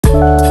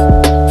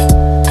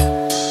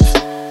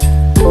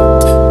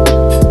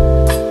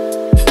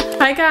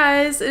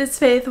it's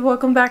Faith.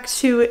 Welcome back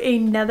to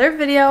another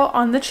video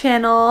on the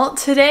channel.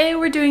 Today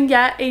we're doing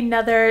yet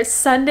another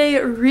Sunday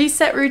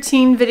reset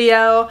routine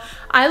video.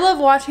 I love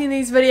watching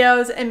these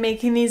videos and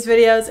making these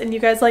videos, and you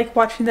guys like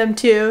watching them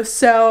too.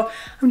 So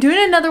I'm doing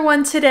another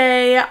one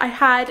today. I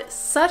had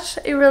such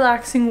a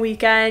relaxing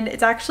weekend.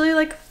 It's actually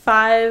like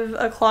 5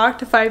 o'clock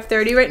to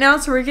 5:30 right now,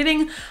 so we're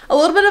getting a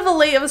little bit of a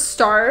late of a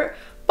start.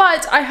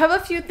 But I have a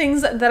few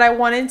things that I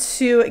wanted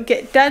to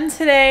get done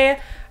today.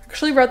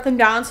 Actually wrote them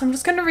down, so I'm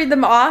just going to read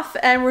them off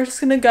and we're just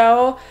going to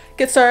go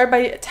get started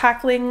by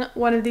tackling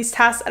one of these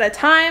tasks at a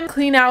time.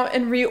 Clean out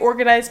and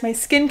reorganize my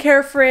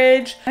skincare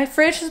fridge. My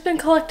fridge has been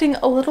collecting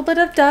a little bit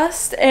of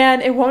dust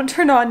and it won't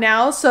turn on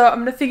now, so I'm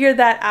going to figure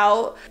that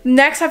out.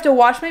 Next, I have to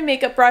wash my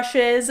makeup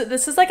brushes.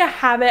 This is like a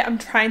habit I'm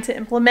trying to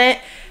implement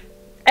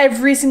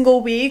every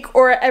single week,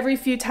 or every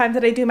few times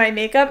that I do my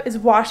makeup, is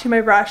washing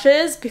my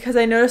brushes, because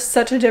I notice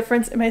such a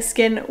difference in my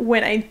skin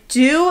when I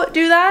do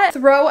that.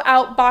 Throw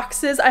out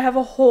boxes. I have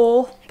a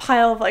whole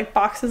pile of like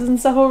boxes and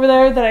stuff over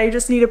there that I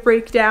just need to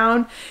break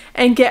down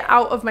and get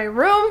out of my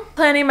room.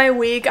 Planning my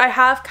week. I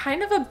have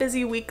kind of a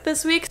busy week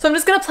this week, so I'm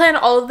just gonna plan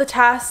all of the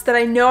tasks that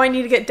I know I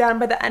need to get done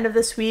by the end of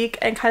this week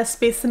and kind of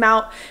space them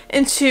out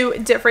into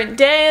different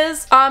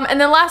days.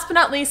 And then last but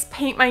not least,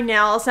 paint my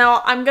nails.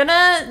 Now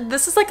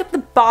this is like at the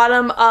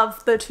bottom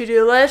of the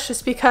to-do list,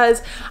 just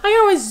because I can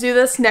always do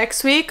this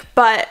next week,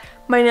 but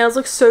my nails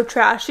look so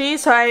trashy,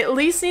 so I at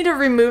least need to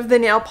remove the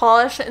nail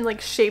polish and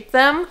like shape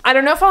them. I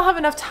don't know if I'll have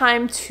enough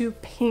time to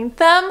paint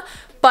them,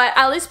 but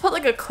at least put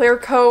like a clear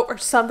coat or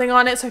something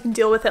on it so I can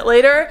deal with it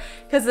later,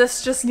 because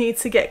this just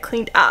needs to get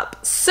cleaned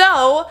up.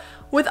 So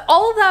with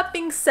all of that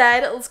being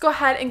said, let's go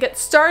ahead and get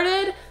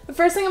started. The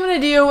first thing I'm gonna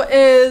do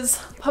is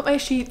put my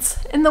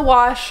sheets in the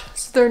wash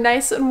so they're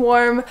nice and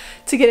warm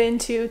to get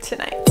into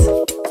tonight.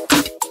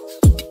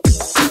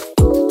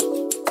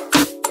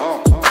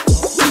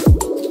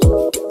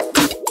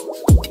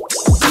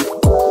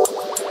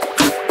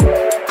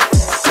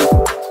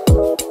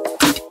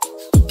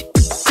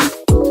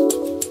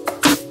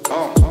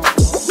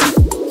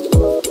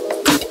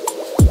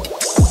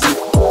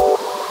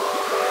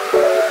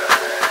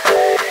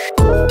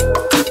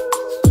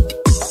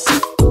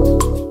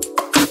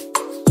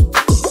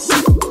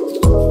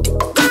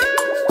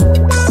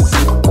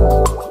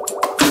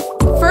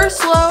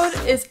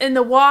 Is in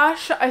the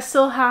wash. I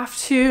still have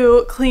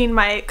to clean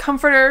my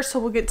comforter, so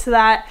we'll get to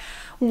that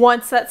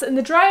once that's in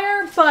the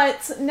dryer.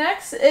 But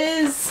next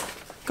is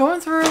going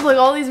through like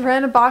all these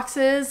random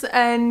boxes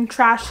and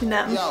trashing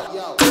them.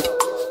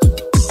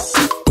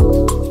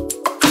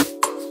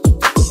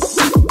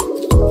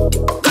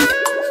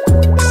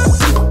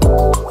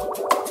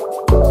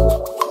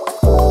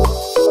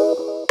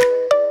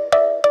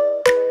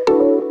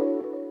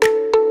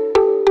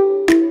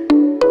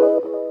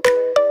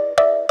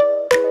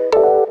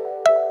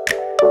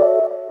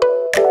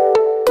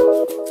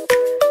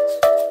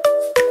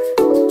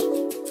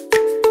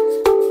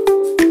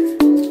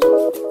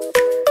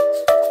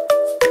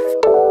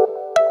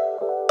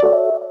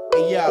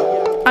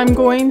 I'm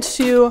going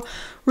to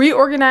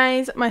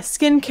reorganize my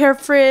skincare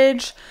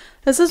fridge.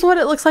 This is what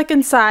it looks like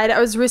inside. I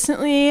was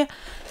recently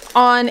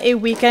on a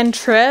weekend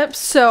trip,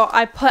 so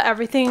I put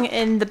everything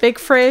in the big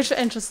fridge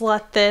and just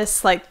let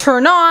this like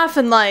turn off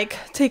and like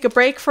take a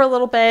break for a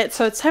little bit.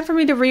 So it's time for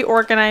me to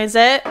reorganize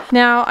it.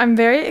 Now I'm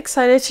very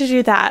excited to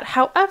do that.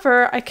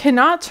 However, I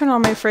cannot turn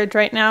on my fridge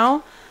right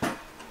now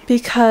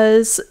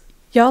because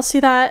y'all see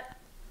that?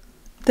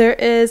 There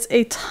is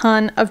a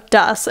ton of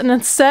dust, and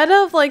instead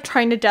of like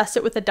trying to dust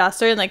it with a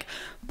duster and like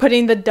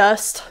putting the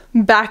dust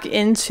back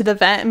into the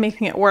vent and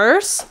making it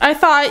worse, I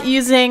thought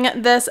using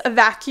this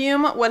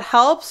vacuum would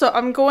help. So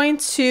I'm going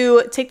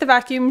to take the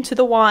vacuum to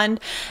the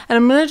wand and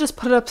I'm gonna just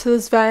put it up to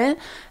this vent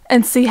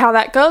and see how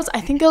that goes. I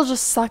think it'll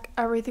just suck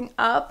everything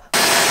up.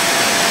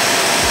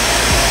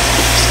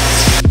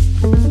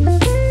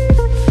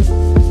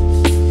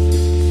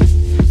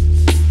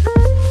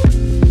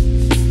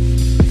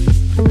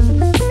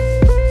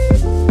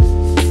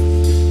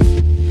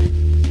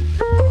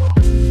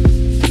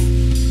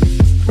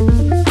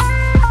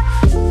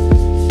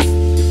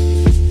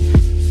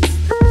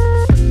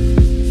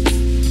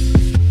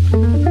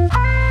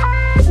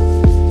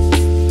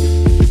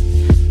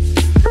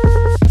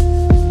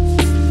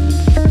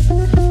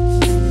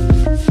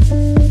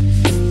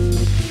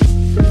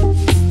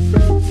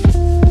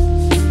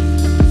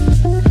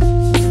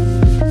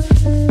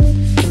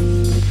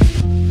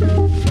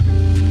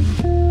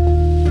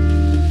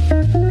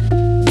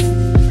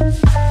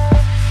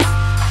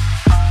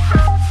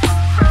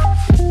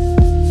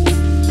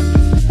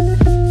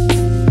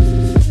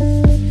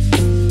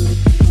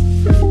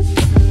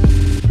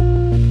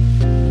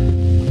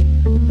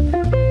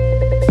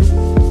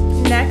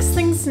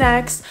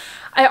 Next,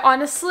 I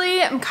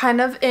honestly am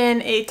kind of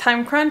in a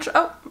time crunch.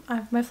 Oh, I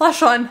have my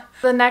flash on.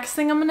 The next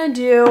thing I'm gonna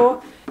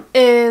do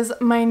is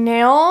my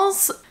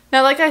nails.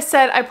 Now, like I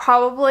said, I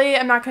probably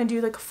am not gonna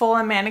do like a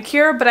full-on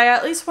manicure, but I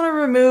at least want to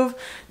remove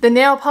the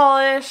nail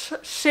polish,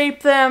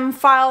 shape them,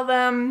 file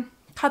them,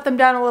 cut them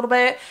down a little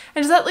bit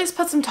and just at least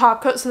put some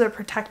top coat so they're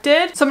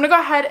protected. So I'm gonna go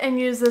ahead and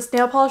use this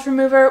nail polish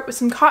remover with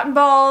some cotton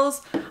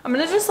balls. I'm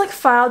gonna just like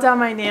file down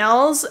my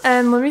nails,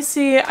 and let me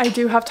see, I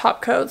do have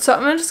top coat. So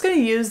I'm just gonna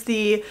use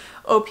the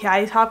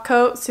OPI top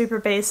coat, super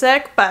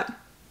basic, but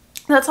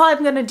that's all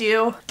I'm gonna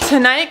do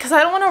tonight because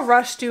I don't want to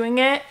rush doing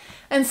it.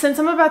 And since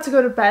I'm about to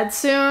go to bed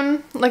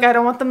soon, like I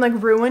don't want them like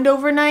ruined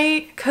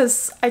overnight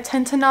because I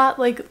tend to not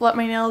like let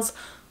my nails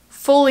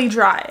fully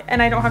dry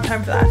and I don't have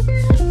time for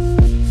that.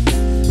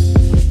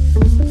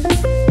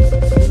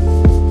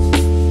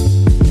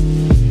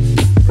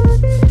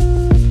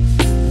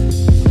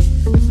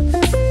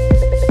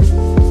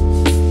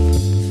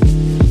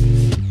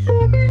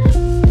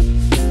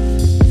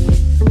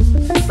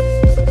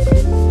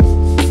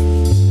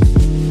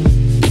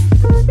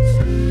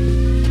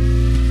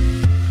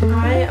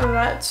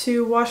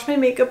 To wash my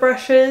makeup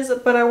brushes,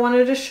 but I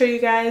wanted to show you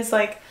guys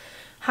like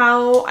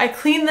how I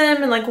clean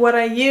them and like what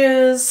I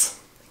use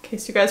in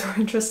case you guys were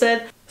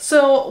interested.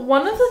 So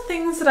one of the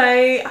things that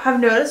I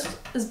have noticed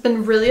has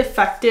been really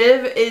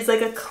effective is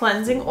like a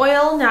cleansing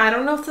oil. Now I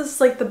don't know if this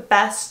is like the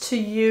best to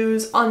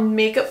use on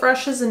makeup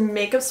brushes and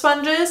makeup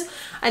sponges.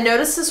 I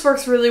noticed this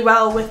works really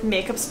well with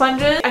makeup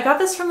sponges. I got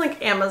this from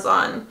like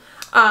Amazon.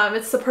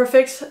 It's the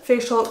perfect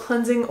facial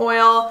cleansing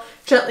oil,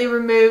 gently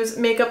removes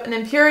makeup and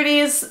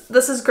impurities.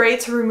 This is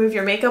great to remove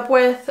your makeup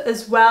with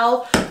as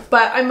well,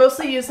 but I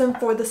mostly use them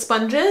for the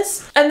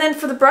sponges. And then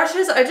for the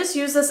brushes, I just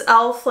use this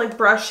e.l.f. like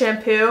brush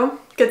shampoo.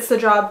 Gets the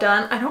job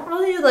done. I don't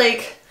really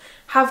like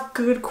have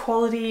good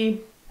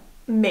quality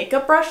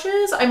makeup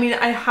brushes. I mean,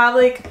 I have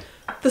like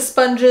the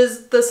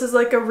sponges. This is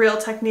like a Real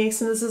Techniques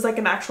and this is like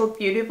an actual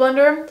beauty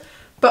blender,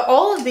 but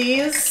all of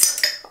these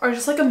are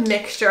just like a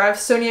mixture. I have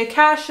Sonia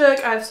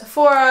Kashuk, I have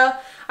Sephora,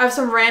 I have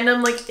some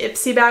random like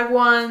Ipsy bag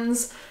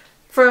ones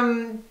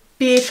from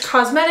BH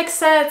Cosmetic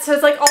sets, so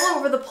it's like all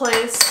over the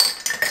place.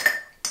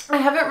 I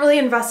haven't really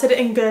invested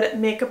in good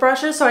makeup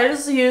brushes, so I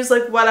just use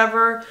like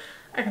whatever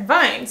I can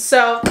find.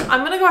 So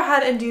I'm gonna go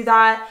ahead and do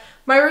that.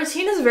 My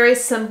routine is very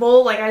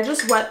simple. Like I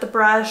just wet the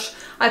brush,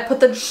 I put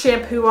the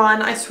shampoo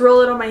on, I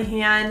swirl it on my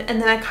hand, and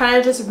then I kind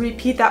of just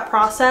repeat that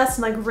process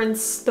and like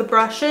rinse the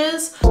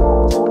brushes.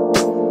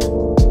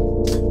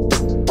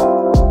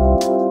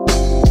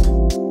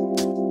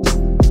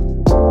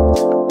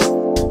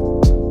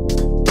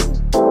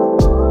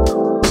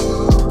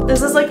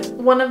 This is like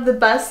one of the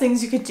best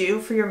things you could do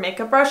for your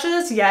makeup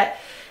brushes, yet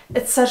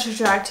it's such a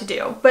drag to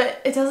do.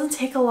 But it doesn't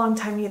take a long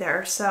time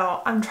either,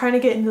 so I'm trying to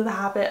get into the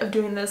habit of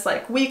doing this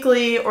like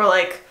weekly or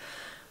like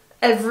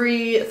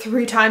every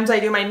 3 times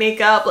I do my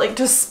makeup. Like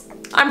just,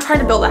 I'm trying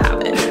to build a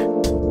habit.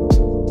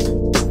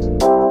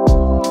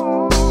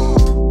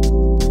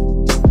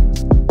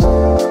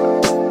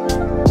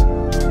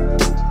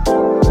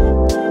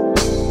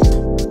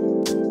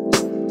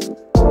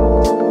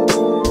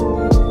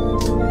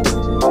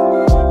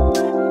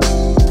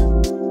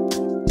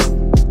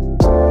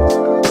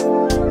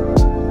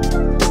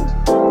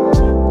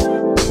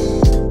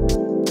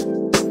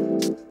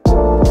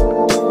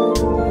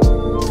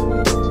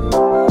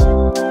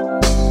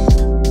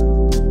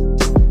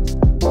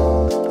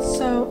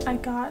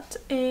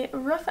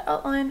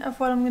 Outline of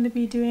what I'm going to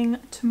be doing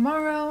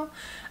tomorrow,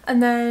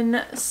 and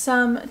then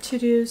some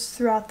to-dos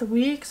throughout the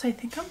week. So I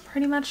think I'm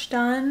pretty much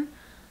done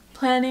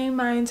planning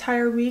my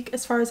entire week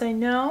as far as I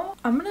know.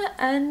 I'm going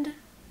to end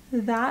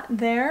that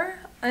there,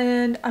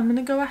 and I'm going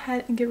to go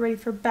ahead and get ready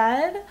for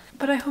bed.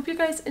 But I hope you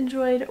guys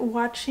enjoyed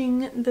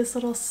watching this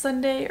little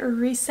Sunday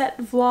reset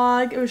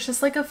vlog. It was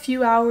just like a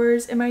few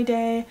hours in my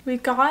day. We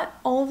got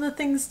all of the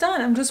things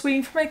done. I'm just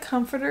waiting for my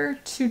comforter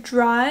to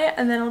dry,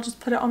 and then I'll just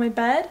put it on my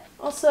bed.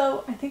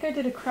 Also, I think I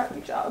did a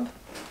crappy job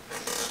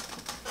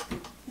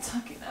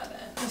tucking that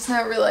in. Just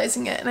now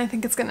realizing it, and I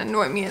think it's gonna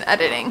annoy me in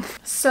editing.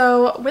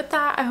 So with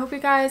that, I hope you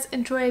guys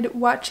enjoyed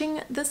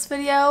watching this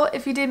video.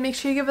 If you did, make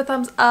sure you give a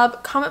thumbs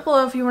up. Comment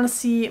below if you want to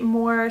see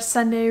more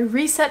Sunday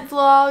reset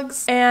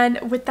vlogs.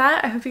 And with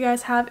that, I hope you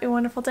guys have a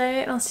wonderful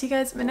day, and I'll see you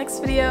guys in my next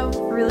video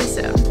really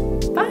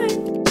soon.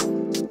 Bye!